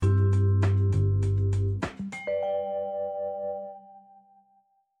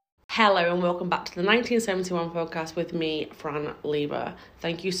Hello and welcome back to the 1971 podcast with me, Fran Lieber.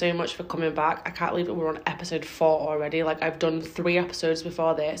 Thank you so much for coming back. I can't believe that we're on episode 4 already. Like, I've done 3 episodes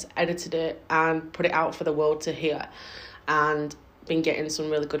before this, edited it and put it out for the world to hear, and been getting some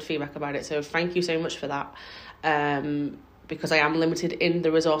really good feedback about it. So thank you so much for that. Because I am limited in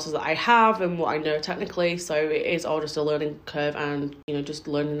the resources that I have and what I know technically, so it is all just a learning curve and, just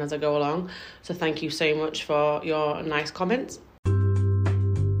learning as I go along. So thank you so much for your nice comments.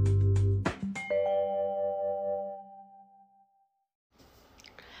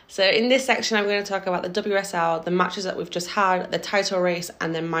 So in this section, I'm going to talk about the WSL, the matches that we've just had, the title race,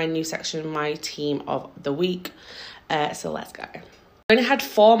 and then my new section, my team of the week. So let's go. I only had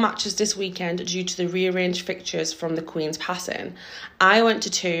 4 matches this weekend due to the rearranged fixtures from the Queen's passing. I went to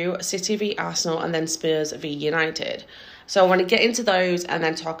 2, City v Arsenal and then Spurs v United. So I want to get into those and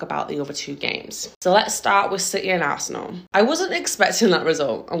then talk about the other 2 games. So let's start with City and Arsenal. I wasn't expecting that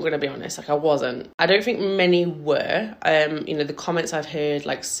result, I'm going to be honest. I wasn't. I don't think many were. The comments I've heard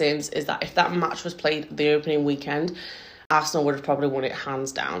since is that if that match was played the opening weekend, Arsenal would have probably won it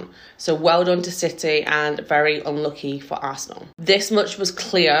hands down. So well done to City and very unlucky for Arsenal. This much was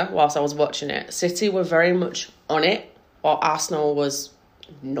clear whilst I was watching it. City were very much on it, while Arsenal was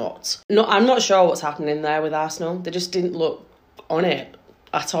not. No, I'm not sure what's happening there with Arsenal. They just didn't look on it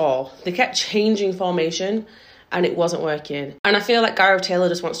at all. They kept changing formation and it wasn't working. And I feel like Gareth Taylor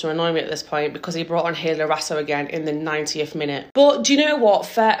just wants to annoy me at this point because he brought on Hayley Raso again in the 90th minute. But do you know what?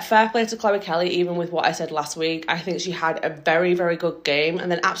 Fair play to Chloe Kelly, even with what I said last week. I think she had a very, very good game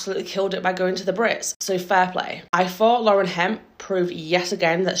and then absolutely killed it by going to the Brits. So fair play. I thought Lauren Hemp proved yet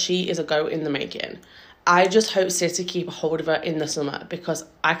again that she is a GOAT in the making. I just hope City keep a hold of her in the summer because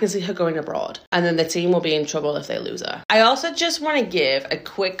I can see her going abroad and then the team will be in trouble if they lose her. I also just want to give a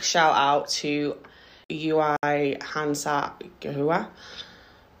quick shout out to UI Hansa Gahua.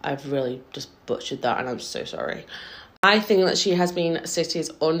 I've really just butchered that and I'm so sorry. I think that she has been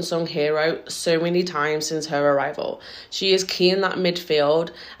City's unsung hero so many times since her arrival. She is key in that midfield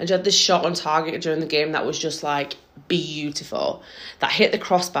and she had this shot on target during the game that was just beautiful. That hit the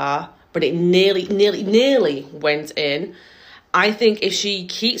crossbar, but it nearly went in. I think if she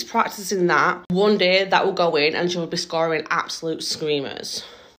keeps practicing that, one day that will go in and she'll be scoring absolute screamers.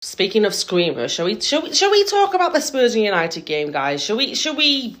 Speaking of screamers, shall we talk about the Spurs and United game, guys? Shall we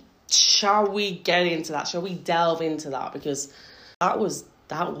get into that? Shall we delve into that? Because that was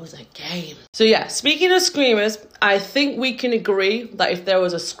a game. So yeah, speaking of screamers, I think we can agree that if there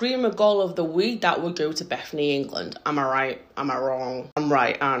was a screamer goal of the week, that would go to Bethany England. Am I right? Am I wrong? I'm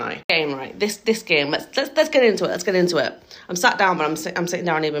right, aren't I? Game right. This game. Let's get into it. Let's get into it. I'm sat down, but I'm sitting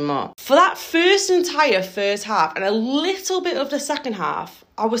down even more. For that entire first half and a little bit of the second half,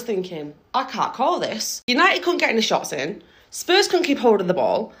 I was thinking, I can't call this. United couldn't get any shots in. Spurs couldn't keep hold of the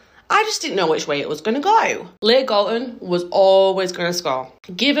ball. I just didn't know which way it was going to go. Leah Galton was always going to score.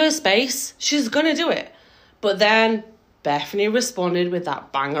 Give her space, she's going to do it. But then Bethany responded with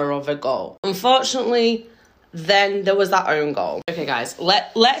that banger of a goal. Unfortunately, then there was that own goal. Okay, guys,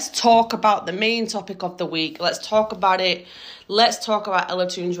 let's talk about the main topic of the week. Let's talk about it. Let's talk about Ella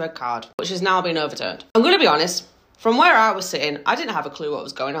Toon's red card, which has now been overturned. I'm going to be honest. From where I was sitting, I didn't have a clue what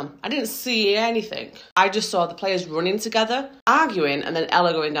was going on. I didn't see anything. I just saw the players running together, arguing, and then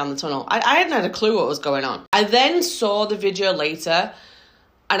Ella going down the tunnel. I hadn't had a clue what was going on. I then saw the video later,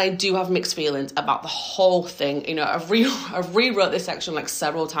 and I do have mixed feelings about the whole thing. I've rewrote this section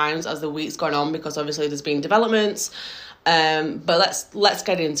several times as the week's gone on because obviously there's been developments. But let's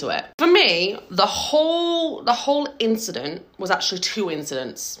get into it. For me, the whole incident was actually 2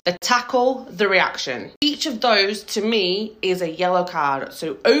 incidents. The tackle, the reaction. Each of those, to me, is a yellow card.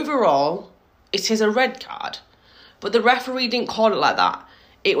 So overall, it is a red card. But the referee didn't call it like that.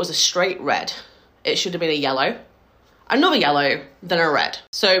 It was a straight red. It should have been a yellow, another yellow, then a red.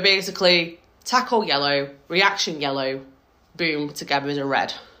 So basically, tackle yellow, reaction yellow, boom, together is a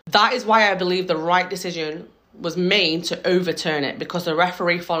red. That is why I believe the right decision was made to overturn it, because the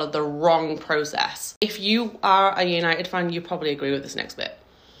referee followed the wrong process. If you are a United fan, you probably agree with this next bit.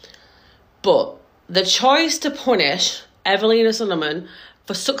 But the choice to punish Evelina Suleiman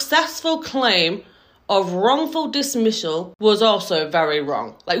for successful claim of wrongful dismissal was also very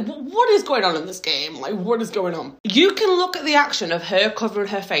wrong. What is going on in this game? What is going on? You can look at the action of her covering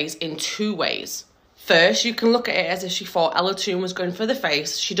her face in 2 ways. First, you can look at it as if she thought Ella Toon was going for the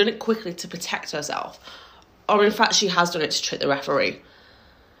face. She done it quickly to protect herself. Or in fact, she has done it to trick the referee.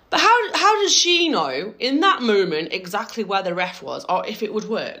 But how does she know in that moment exactly where the ref was or if it would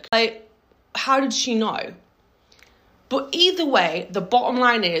work? How did she know? But either way, the bottom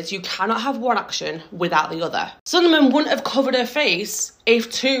line is you cannot have one action without the other. Sunderland wouldn't have covered her face if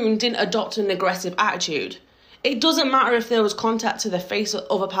Toon didn't adopt an aggressive attitude. It doesn't matter if there was contact to the face or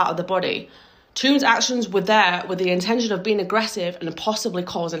other part of the body. Toon's actions were there with the intention of being aggressive and possibly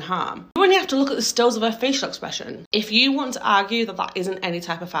causing harm. You only have to look at the stills of her facial expression. If you want to argue that that isn't any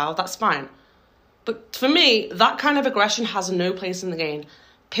type of foul, that's fine. But for me, that kind of aggression has no place in the game,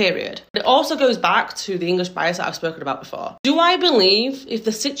 period. It also goes back to the English bias that I've spoken about before. Do I believe if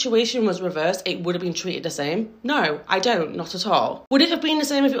the situation was reversed, it would have been treated the same? No, I don't, not at all. Would it have been the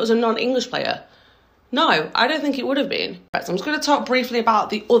same if it was a non-English player? No, I don't think it would have been. Right, so I'm just going to talk briefly about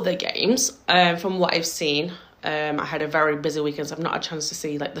the other games from what I've seen. I had a very busy weekend, so I've not had a chance to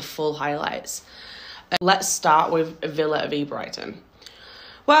see like the full highlights. Let's start with Villa v Brighton.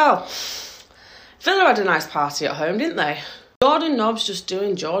 Well, Villa had a nice party at home, didn't they? Jordan Nobbs just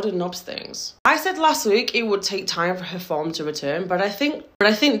doing Jordan Nobbs things. I said last week it would take time for her form to return, but I think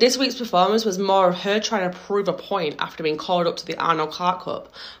this week's performance was more of her trying to prove a point after being called up to the Arnold Clark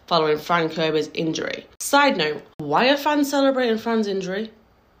Cup following Fran Kirby's injury. Side note, why are fans celebrating Fran's injury?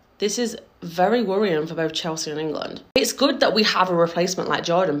 This is very worrying for both Chelsea and England. It's good that we have a replacement like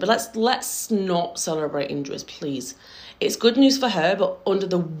Jordan, but let's not celebrate injuries, please. It's good news for her, but under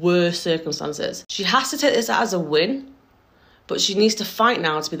the worst circumstances. She has to take this as a win, but she needs to fight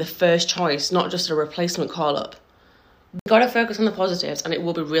now to be the first choice, not just a replacement call-up. We've got to focus on the positives, and it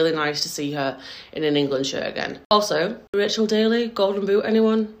will be really nice to see her in an England shirt again. Also, Rachel Daly, Golden Boot,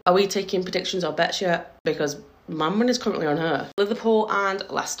 anyone? Are we taking predictions or bets yet? Because my money's currently on her. Liverpool and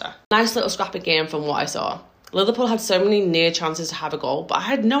Leicester. Nice little scrappy game from what I saw. Liverpool had so many near chances to have a goal, but I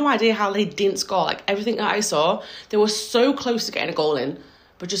had no idea how they didn't score. Like, everything that I saw, they were so close to getting a goal in,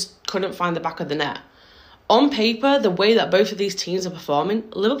 but just couldn't find the back of the net. On paper, the way that both of these teams are performing,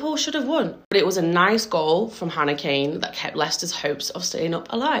 Liverpool should have won. But it was a nice goal from Hannah Kane that kept Leicester's hopes of staying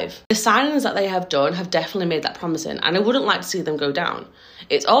up alive. The signings that they have done have definitely made that promising, and I wouldn't like to see them go down.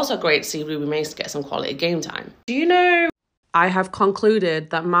 It's also great to see Ruby Mace get some quality game time. Do you know? I have concluded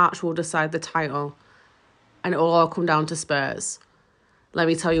that March will decide the title, and it will all come down to Spurs. Let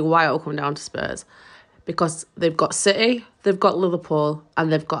me tell you why it will come down to Spurs. Because they've got City, they've got Liverpool,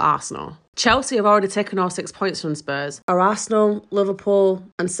 and they've got Arsenal. Chelsea have already taken all 6 points from Spurs. Are Arsenal, Liverpool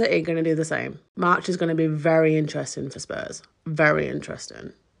and City going to do the same? March is going to be very interesting for Spurs. Very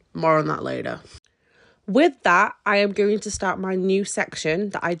interesting. More on that later. With that, I am going to start my new section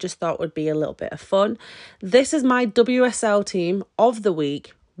that I just thought would be a little bit of fun. This is my WSL team of the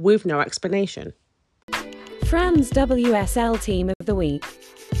week with no explanation. Fran's WSL team of the week.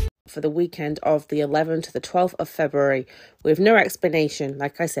 For the weekend of the 11th to the 12th of February, with no explanation,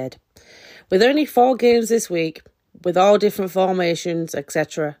 like I said. With only 4 games this week, with all different formations,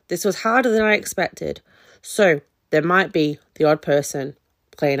 etc., this was harder than I expected. So, there might be the odd person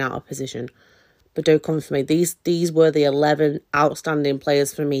playing out of position. But don't come for me. These were the 11 outstanding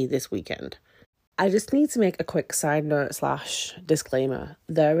players for me this weekend. I just need to make a quick side note / disclaimer.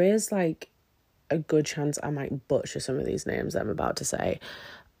 There is like a good chance I might butcher some of these names that I'm about to say.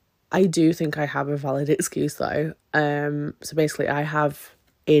 I do think I have a valid excuse though. So basically I have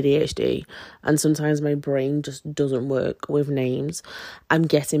ADHD and sometimes my brain just doesn't work with names. I'm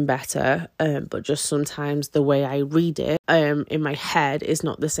getting better, but just sometimes the way I read it in my head is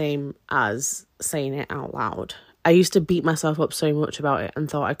not the same as saying it out loud. I used to beat myself up so much about it and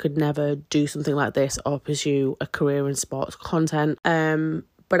thought I could never do something like this or pursue a career in sports content.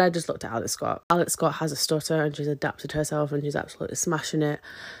 But I just looked at Alex Scott. Alex Scott has a stutter and she's adapted herself and she's absolutely smashing it.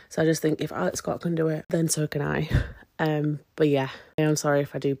 So I just think if Alex Scott can do it, then so can I. But yeah, I'm sorry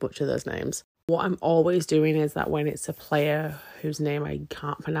if I do butcher those names. What I'm always doing is that when it's a player whose name I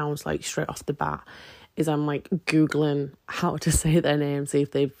can't pronounce like straight off the bat, is I'm like Googling how to say their name, see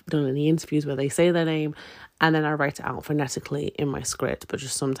if they've done any interviews where they say their name, and then I write it out phonetically in my script. But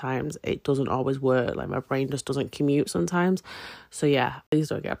just sometimes it doesn't always work. Like my brain just doesn't commute sometimes. So yeah, please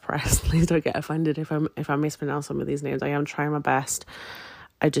don't get pressed. Please don't get offended if I mispronounce some of these names. I am trying my best.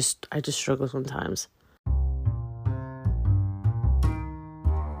 I just struggle sometimes.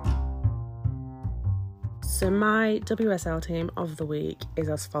 So my WSL team of the week is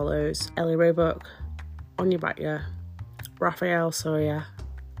as follows: Ellie Roebuck, Anya Batya, Raphael Soya,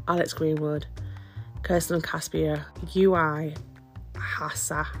 Alex Greenwood, Kirsten Caspier, UI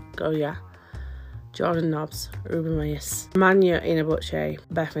Hassa Goya, Jordan Nobbs, Ruben Mayes, Manya Inabuche,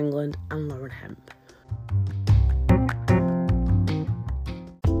 Beth England and Lauren Hemp.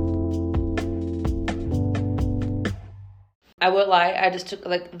 I won't lie, I just took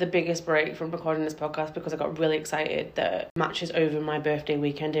like the biggest break from recording this podcast because I got really excited that matches over my birthday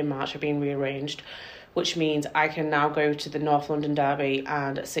weekend in March are being rearranged, which means I can now go to the North London derby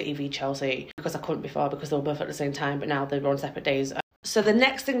and City v Chelsea, because I couldn't before because they were both at the same time, but now they're on separate days. So the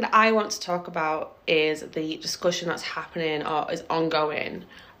next thing that I want to talk about is the discussion that's happening or is ongoing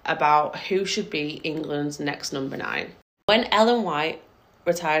about who should be England's next number 9. When Ellen White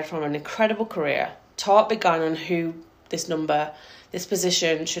retired from an incredible career, talk began on who this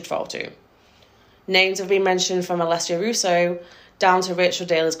position should fall to. Names have been mentioned from Alessia Russo down to Rachel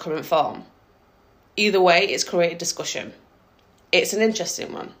Daly's current form. Either way, it's created discussion. It's an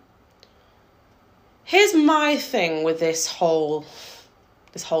interesting one. Here's my thing with this whole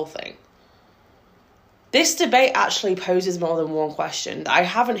thing. This debate actually poses more than one question that I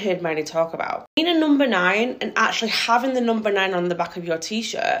haven't heard many talk about. Being a number 9 and actually having the number 9 on the back of your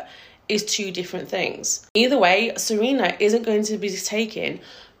t-shirt is two different things. Either way, Serena isn't going to be taking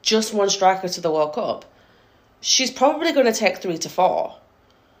just one striker to the World Cup. She's probably going to take 3 to 4.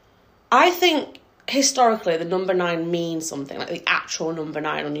 I think historically the number 9 means something, like the actual number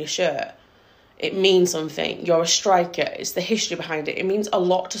 9 on your shirt. It means something. You're a striker. It's the history behind it. It means a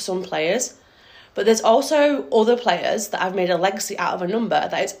lot to some players. But there's also other players that have made a legacy out of a number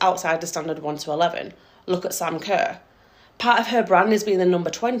that is outside the standard 1 to 11. Look at Sam Kerr. Part of her brand is being the number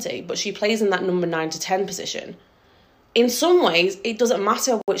 20, but she plays in that number 9 to 10 position. In some ways, it doesn't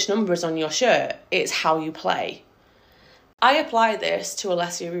matter which number is on your shirt. It's how you play. I apply this to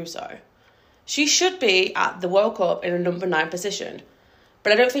Alessia Russo. She should be at the World Cup in a number 9 position,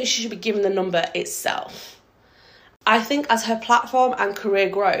 but I don't think she should be given the number itself. I think as her platform and career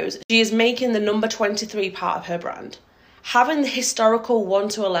grows, she is making the number 23 part of her brand. Having the historical 1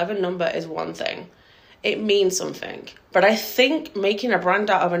 to 11 number is one thing. It means something. But I think making a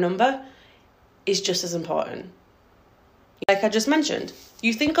brand out of a number is just as important. Like I just mentioned,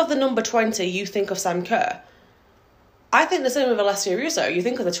 you think of the number 20, you think of Sam Kerr. I think the same with Alessia Russo. You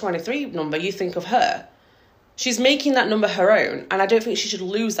think of the 23 number, you think of her. She's making that number her own, and I don't think she should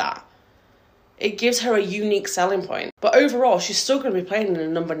lose that. It gives her a unique selling point. But overall, she's still going to be playing in a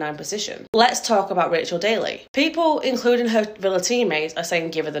number 9 position. Let's talk about Rachel Daly. People, including her Villa teammates, are saying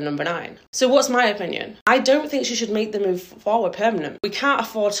give her the number 9. So what's my opinion? I don't think she should make the move forward permanent. We can't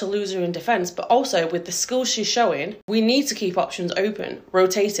afford to lose her in defence, but also with the skills she's showing, we need to keep options open,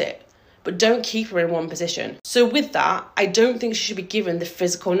 rotate it, but don't keep her in one position. So with that, I don't think she should be given the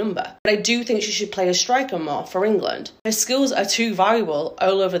physical number. But I do think she should play as striker more for England. Her skills are too valuable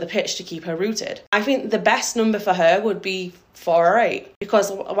all over the pitch to keep her rooted. I think the best number for her would be 4 or 8.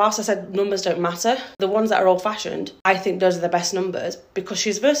 Because whilst I said numbers don't matter, the ones that are old-fashioned, I think those are the best numbers because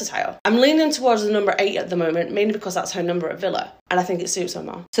she's versatile. I'm leaning towards the number 8 at the moment, mainly because that's her number at Villa. And I think it suits her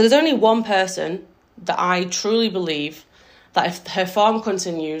more. So there's only one person that I truly believe that if her form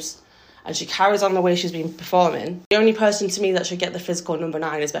continues and she carries on the way she's been performing, the only person to me that should get the physical number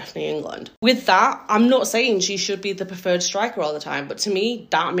 9 is Bethany England. With that, I'm not saying she should be the preferred striker all the time, but to me,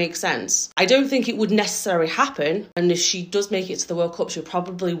 that makes sense. I don't think it would necessarily happen, and if she does make it to the World Cup, she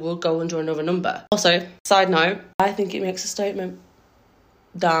probably will go under another number. Also, side note, I think it makes a statement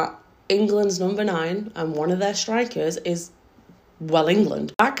that England's number 9 and one of their strikers is, well,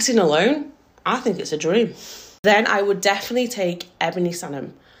 England. Acting alone, I think it's a dream. Then I would definitely take Ebony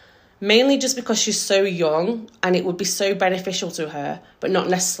Sanham. Mainly just because she's so young and it would be so beneficial to her, but not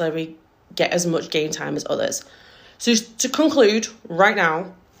necessarily get as much game time as others. So to conclude, right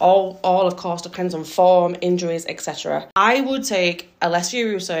now, all of course depends on form, injuries, etc. I would take Alessia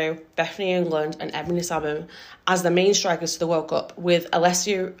Russo, Bethany England and Ebony Sanham as the main strikers to the World Cup, with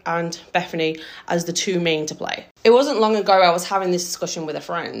Alessia and Bethany as the 2 main to play. It wasn't long ago I was having this discussion with a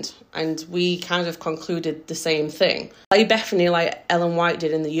friend and we kind of concluded the same thing. Play Bethany like Ellen White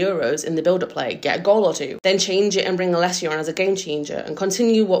did in the Euros in the build-up play, get a goal or 2, then change it and bring Alessia on as a game changer and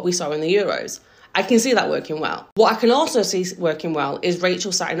continue what we saw in the Euros. I can see that working well. What I can also see working well is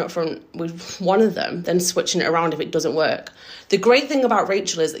Rachel starting up front with one of them, then switching it around if it doesn't work. The great thing about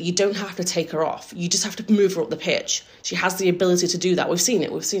Rachel is that you don't have to take her off. You just have to move her up the pitch. She has the ability to do that. We've seen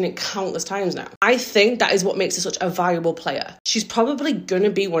it. We've seen it countless times now. I think that is what makes her such a valuable player. She's probably going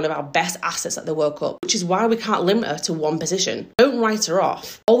to be one of our best assets at the World Cup, which is why we can't limit her to one position. Don't write her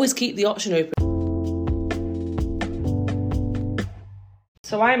off. Always keep the option open.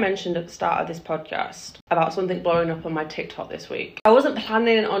 So I mentioned at the start of this podcast about something blowing up on my TikTok this week. I wasn't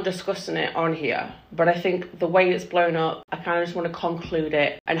planning on discussing it on here, but I think the way it's blown up, I kind of just want to conclude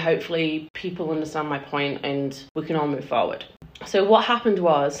it and hopefully people understand my point and we can all move forward. So what happened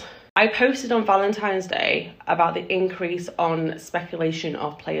was I posted on Valentine's Day about the increase on speculation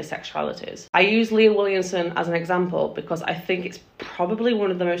of player sexualities. I use Leah Williamson as an example because I think it's probably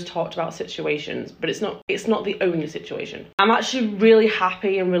one of the most talked about situations, but it's not the only situation. I'm actually really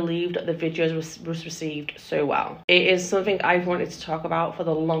happy and relieved that the videos was received so well. It is something I've wanted to talk about for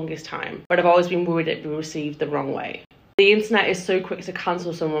the longest time, but I've always been worried it'd be received the wrong way. The internet is so quick to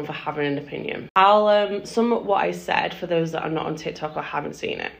cancel someone for having an opinion. I'll sum up what I said for those that are not on TikTok or haven't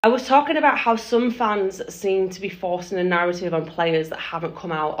seen it. I was talking about how some fans seem to be forcing a narrative on players that haven't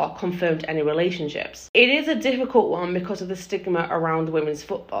come out or confirmed any relationships. It is a difficult one because of the stigma around women's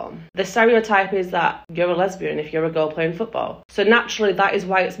football. The stereotype is that you're a lesbian if you're a girl playing football. So naturally that is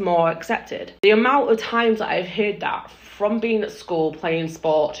why it's more accepted. The amount of times that I've heard that from being at school playing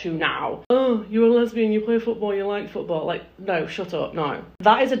sport to now, oh, you're a lesbian, you play football, you like football. Like, no, shut up, no.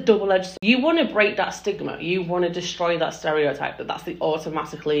 That is a double-edged sword. You want to break that stigma. You want to destroy that stereotype that that's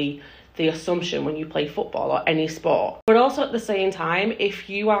automatically the assumption when you play football or any sport. But also at the same time, if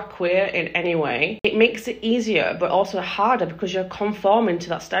you are queer in any way, it makes it easier but also harder because you're conforming to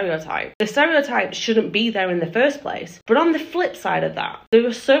that stereotype. The stereotype shouldn't be there in the first place. But on the flip side of that, there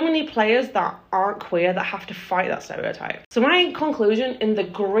are so many players that aren't queer that have to fight that stereotype. So my conclusion, in the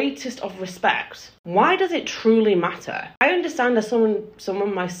greatest of respect, why does it truly matter? I understand as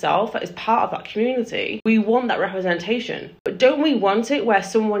someone myself that is part of that community, we want that representation. But don't we want it where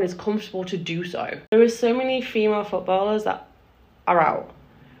someone is comfortable to do so? There are so many female footballers that are out,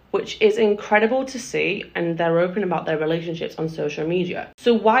 which is incredible to see, and they're open about their relationships on social media.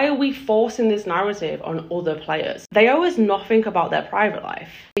 So why are we forcing this narrative on other players? They owe us nothing about their private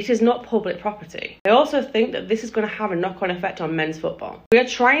life. It is not public property. I also think that this is going to have a knock-on effect on men's football. We are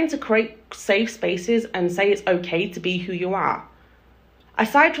trying to create safe spaces and say it's okay to be who you are.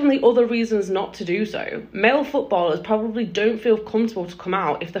 Aside from the other reasons not to do so, male footballers probably don't feel comfortable to come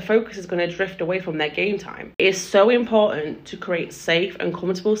out if the focus is going to drift away from their game time. It is so important to create safe and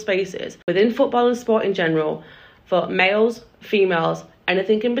comfortable spaces within football and sport in general for males, females,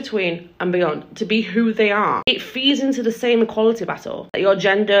 anything in between and beyond to be who they are. It feeds into the same equality battle that your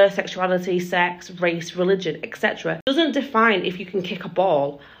gender, sexuality, sex, race, religion, etc. doesn't define if you can kick a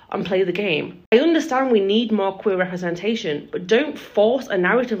ball and play the game. I understand we need more queer representation, but don't force a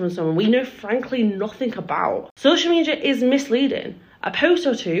narrative on someone we know frankly nothing about. Social media is misleading. A post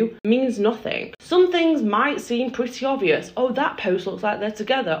or two means nothing. Some things might seem pretty obvious. Oh, that post looks like they're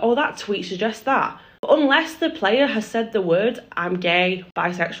together. Oh, that tweet suggests that. But unless the player has said the words, I'm gay,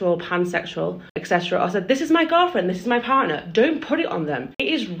 bisexual, pansexual, etc., or said, this is my girlfriend, this is my partner, don't put it on them. It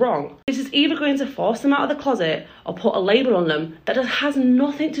is wrong. This is either going to force them out of the closet or put a label on them that has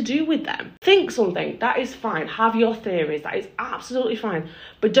nothing to do with them. Think something, that is fine. Have your theories, that is absolutely fine.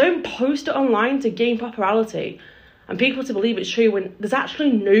 But don't post it online to gain popularity and people to believe it's true when there's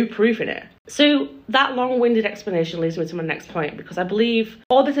actually no proof in it. So that long-winded explanation leads me to my next point, because I believe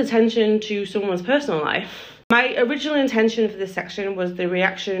all this attention to someone's personal life. My original intention for this section was the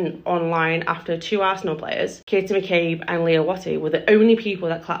reaction online after two Arsenal players, Katie McCabe and Leah Watty, were the only people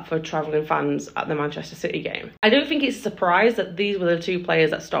that clapped for travelling fans at the Manchester City game. I don't think it's a surprise that these were the two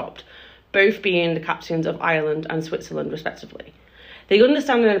players that stopped, both being the captains of Ireland and Switzerland respectively. They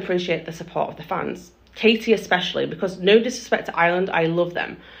understand and appreciate the support of the fans. Katie especially, because no disrespect to Ireland, I love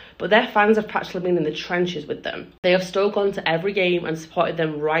them, but their fans have practically been in the trenches with them. They have still gone to every game and supported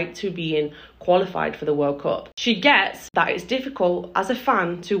them right to being qualified for the World Cup. She gets that it's difficult as a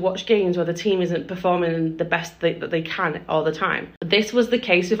fan to watch games where the team isn't performing the best that they can all the time. This was the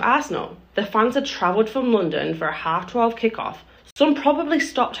case with Arsenal. The fans had travelled from London for a 12:30 kickoff. Some probably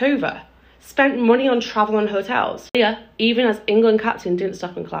stopped over, spent money on travel and hotels. Leah, even as England captain, didn't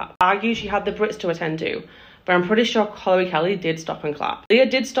stop and clap. Argued she had the Brits to attend to, but I'm pretty sure Chloe Kelly did stop and clap. Leah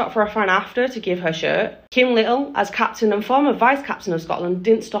did stop for a fan after to give her shirt. Kim Little, as captain and former vice-captain of Scotland,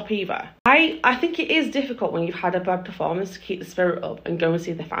 didn't stop either. I think it is difficult when you've had a bad performance to keep the spirit up and go and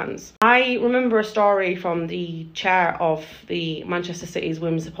see the fans. I remember a story from the chair of the Manchester City's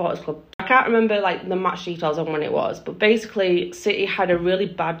Women's Supporters Club. I can't remember like the match details on when it was, but basically City had a really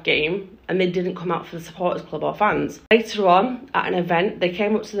bad game and they didn't come out for the supporters club or fans. Later on, at an event, they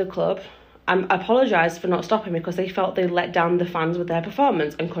came up to the club and apologised for not stopping because they felt they let down the fans with their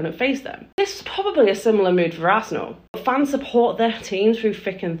performance and couldn't face them. This is probably a similar mood for Arsenal. Fans support their team through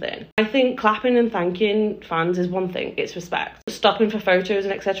thick and thin. I think clapping and thanking fans is one thing, it's respect. Stopping for photos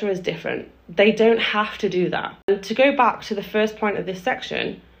and etc. is different. They don't have to do that. And to go back to the first point of this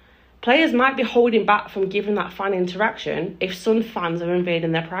section, players might be holding back from giving that fan interaction if some fans are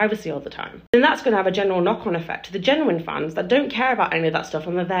invading their privacy all the time. Then that's going to have a general knock-on effect to the genuine fans that don't care about any of that stuff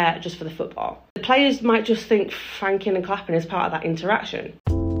and they're there just for the football. The players might just think thanking and clapping is part of that interaction.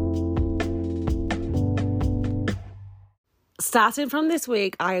 Starting from this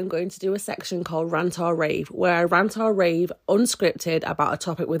week, I am going to do a section called Rant or Rave, where I rant or rave unscripted about a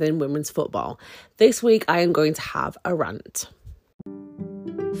topic within women's football. This week, I am going to have a rant.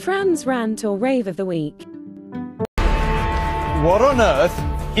 Fran's Rant or Rave of the Week. What on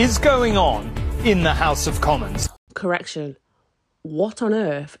earth is going on in the House of Commons? Correction. What on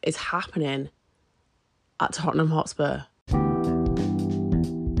earth is happening at Tottenham Hotspur?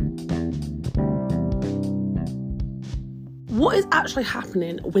 What is actually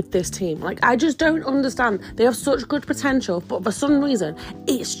happening with this team? Like, I just don't understand. They have such good potential, but for some reason,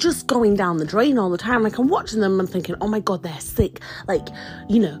 it's just going down the drain all the time. Like, I'm watching them and thinking, oh my God, they're sick. Like,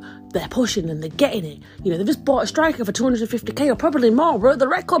 you know, they're pushing and they're getting it. You know, they've just bought a striker for 250k or probably more, broke the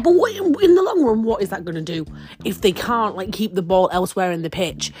record. But what, in the long run, what is that going to do if they can't, like, keep the ball elsewhere in the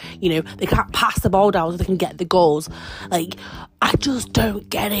pitch? You know, they can't pass the ball down so they can get the goals. Like, I just don't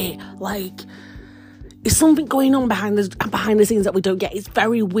get it. Like, is something going on behind the scenes that we don't get? It's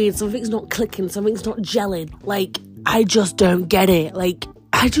very weird. Something's not clicking. Something's not gelling. Like, I just don't get it. Like,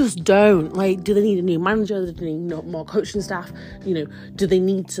 I just don't. Like, do they need a new manager? Do they need more coaching staff? You know, do they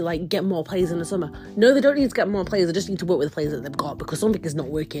need to, like, get more players in the summer? No, they don't need to get more players. They just need to work with the players that they've got because something is not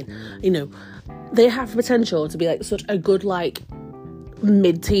working. You know, they have potential to be, like, such a good, like,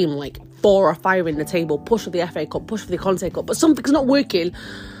 mid-team, like 4 or 5 in the table, push for the FA Cup, push for the Conte Cup, but something's not working.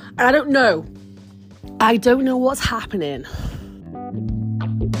 And I don't know. I don't know what's happening.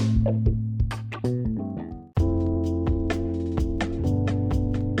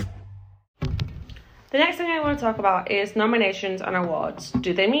 The next thing I want to talk about is nominations and awards.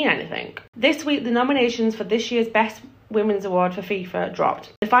 Do they mean anything? This week, the nominations for this year's Best Women's Award for FIFA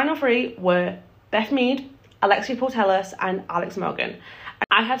dropped. The final 3 were Beth Mead, Alexia Putellas and Alex Morgan.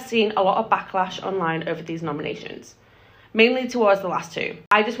 I have seen a lot of backlash online over these nominations, mainly towards the last 2.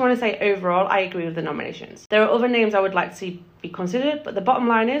 I just want to say overall, I agree with the nominations. There are other names I would like to see be considered, but the bottom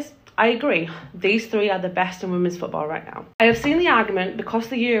line is, I agree. These 3 are the best in women's football right now. I have seen the argument because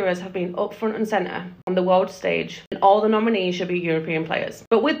the Euros have been up front and centre on the world stage, and all the nominees should be European players.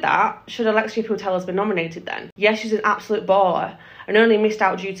 But with that, should Alexia Putellas be nominated then? Yes, she's an absolute baller and only missed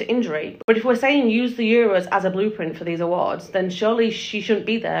out due to injury. But if we're saying use the Euros as a blueprint for these awards, then surely she shouldn't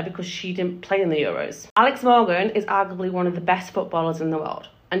be there because she didn't play in the Euros. Alex Morgan is arguably one of the best footballers in the world.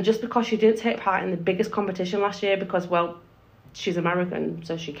 And just because she didn't take part in the biggest competition last year because, well, she's American,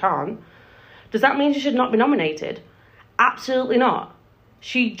 so she can't, does that mean she should not be nominated? Absolutely not.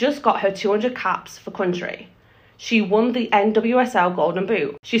 She just got her 200 caps for country. She won the NWSL Golden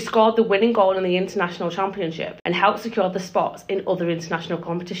Boot. She scored the winning goal in the International Championship and helped secure the spots in other international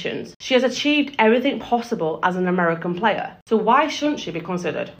competitions. She has achieved everything possible as an American player. So why shouldn't she be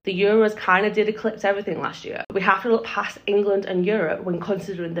considered? The Euros kind of did eclipse everything last year. We have to look past England and Europe when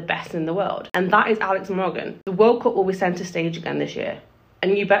considering the best in the world. And that is Alex Morgan. The World Cup will be centre stage again this year.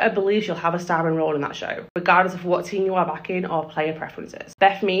 And you better believe she'll have a starring role in that show, regardless of what team you are backing or player preferences.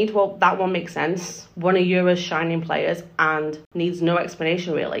 Beth Mead, well, that one makes sense. One of Euro's shining players and needs no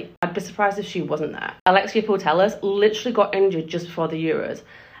explanation, really. I'd be surprised if she wasn't there. Alexia Putellas literally got injured just before the Euros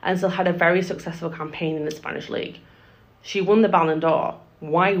and still had a very successful campaign in the Spanish league. She won the Ballon d'Or.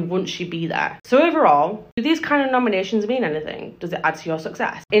 Why wouldn't she be there? So overall, do these kind of nominations mean anything? Does it add to your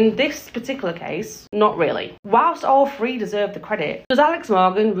success? In this particular case, not really. Whilst all 3 deserve the credit, does Alex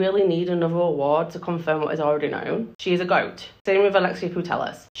Morgan really need another award to confirm what is already known? She is a GOAT. Same with Alexia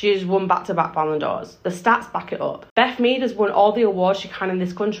Putellas. She has won back-to-back Ballon d'Ors. The stats back it up. Beth Mead has won all the awards she can in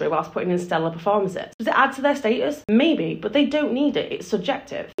this country whilst putting in stellar performances. Does it add to their status? Maybe, but they don't need it. It's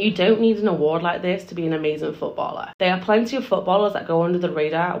subjective. You don't need an award like this to be an amazing footballer. There are plenty of footballers that go under the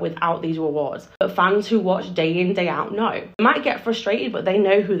radar without these rewards, but fans who watch day in, day out know. They might get frustrated, but they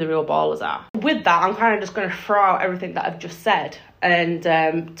know who the real ballers are. With that, I'm kind of just going to throw out everything that I've just said and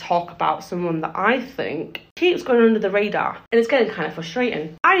talk about someone that I think keeps going under the radar, and it's getting kind of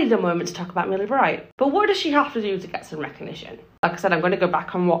frustrating. I need a moment to talk about Millie Bright, but what does she have to do to get some recognition? Like I said, I'm going to go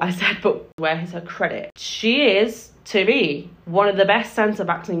back on what I said, but where is her credit? She is, to me, one of the best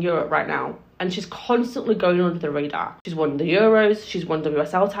centre-backs in Europe right now. And she's constantly going under the radar. She's won the Euros, she's won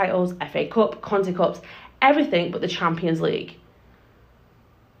WSL titles, FA Cup, Conte Cups, everything but the Champions League.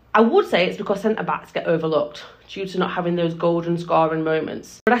 I would say it's because centre-backs get overlooked due to not having those golden scoring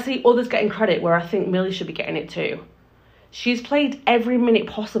moments. But I see others getting credit where I think Millie should be getting it too. She's played every minute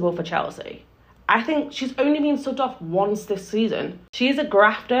possible for Chelsea. I think she's only been subbed off once this season. She is a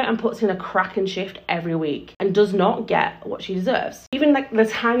grafter and puts in a cracking shift every week and does not get what she deserves. Even like the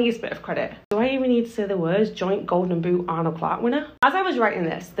tiniest bit of credit. Do I even need to say the words joint Golden Boot Arnold Clark winner? As I was writing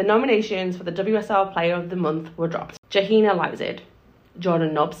this, the nominations for the WSL Player of the Month were dropped. Jahina Leipzig,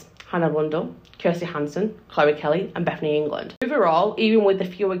 Jordan Nobbs, Hannah Blundell, Kirsty Hansen, Chloe Kelly and Bethany England. Overall, even with the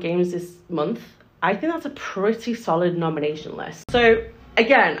fewer games this month, I think that's a pretty solid nomination list. So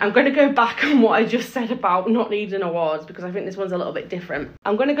again, I'm going to go back on what I just said about not needing awards because I think this one's a little bit different.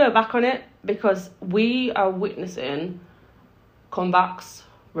 I'm going to go back on it because we are witnessing comebacks,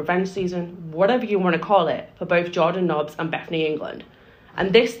 revenge season, whatever you want to call it, for both Jordan Nobbs and Bethany England.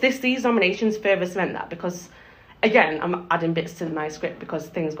 And these nominations further cement that because, again, I'm adding bits to my script because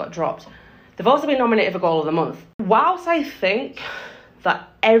things got dropped. They've also been nominated for Goal of the Month. Whilst I think that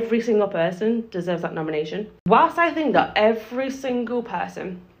every single person deserves that nomination, whilst I think that every single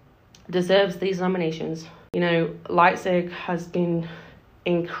person deserves these nominations, you know, Leipzig has been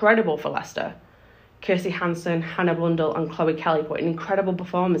incredible for Leicester. Kirsty Hansen, Hannah Blundell and Chloe Kelly put in incredible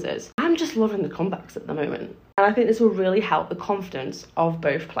performances. I'm just loving the comebacks at the moment. And I think this will really help the confidence of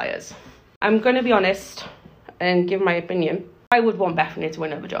both players. I'm going to be honest and give my opinion. I would want Bethany to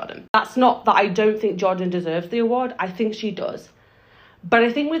win over Jordan. That's not that I don't think Jordan deserves the award. I think she does. But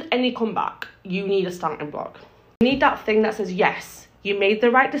I think with any comeback, you need a starting block. You need that thing that says, yes, you made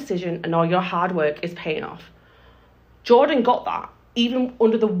the right decision and all your hard work is paying off. Jordan got that. Even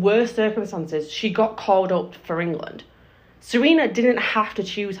under the worst circumstances, she got called up for England. Serena didn't have to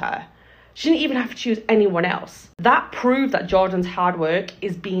choose her. She didn't even have to choose anyone else. That proved that Jordan's hard work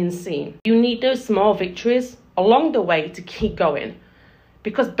is being seen. You need those small victories along the way to keep going.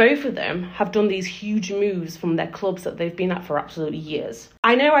 Because both of them have done these huge moves from their clubs that they've been at for absolute years.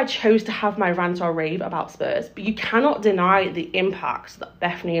 I know I chose to have my rant or rave about Spurs, but you cannot deny the impact that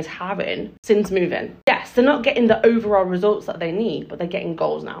Bethany is having since moving. Yes, they're not getting the overall results that they need, but they're getting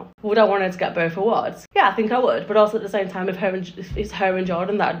goals now. Would I want her to get both awards? Yeah, I think I would. But also at the same time, if it's her and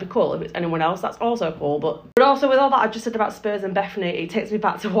Jordan, that'd be cool. If it's anyone else, that's also cool. But also with all that I just said about Spurs and Bethany, it takes me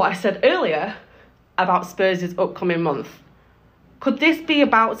back to what I said earlier about Spurs' upcoming month. Could this be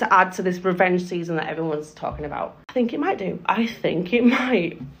about to add to this revenge season that everyone's talking about? I think it might do. I think it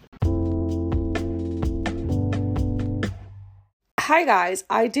might. Hi guys,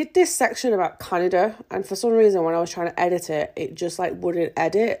 I did this section about Canada and for some reason when I was trying to edit it, it just like wouldn't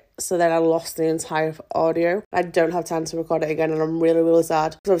edit. So then I lost the entire audio. I don't have time to record it again and I'm really, really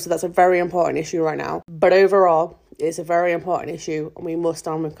sad. Because obviously that's a very important issue right now. But overall, it's a very important issue and we must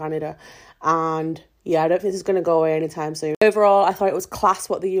stand with Canada. And yeah, I don't think this is going to go away anytime soon. Overall, I thought it was class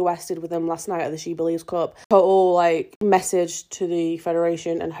what the US did with them last night at the She Believes Cup. Total like message to the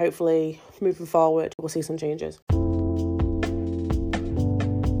federation and hopefully moving forward, we'll see some changes.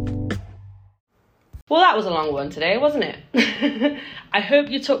 Well, that was a long one today, wasn't it? I hope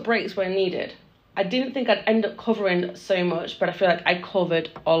you took breaks when needed. I didn't think I'd end up covering so much, but I feel like I covered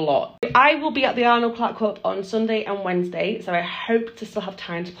a lot. I will be at the Arnold Clark Cup on Sunday and Wednesday, so I hope to still have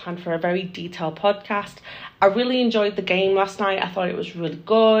time to plan for a very detailed podcast. I really enjoyed the game last night. I thought it was really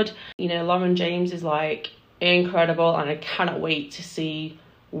good. You know, Lauren James is like incredible and I cannot wait to see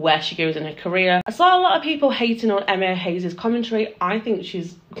where she goes in her career. I saw a lot of people hating on Emma Hayes' commentary. I think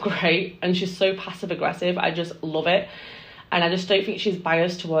she's great and she's so passive aggressive. I just love it. And I just don't think she's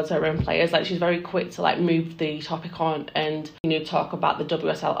biased towards her own players. Like, she's very quick to, like, move the topic on and, you know, talk about the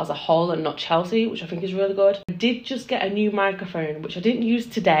WSL as a whole and not Chelsea, which I think is really good. I did just get a new microphone, which I didn't use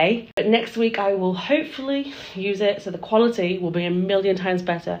today. But next week I will hopefully use it so the quality will be a million times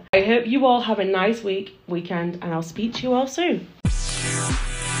better. I hope you all have a nice weekend, and I'll speak to you all soon.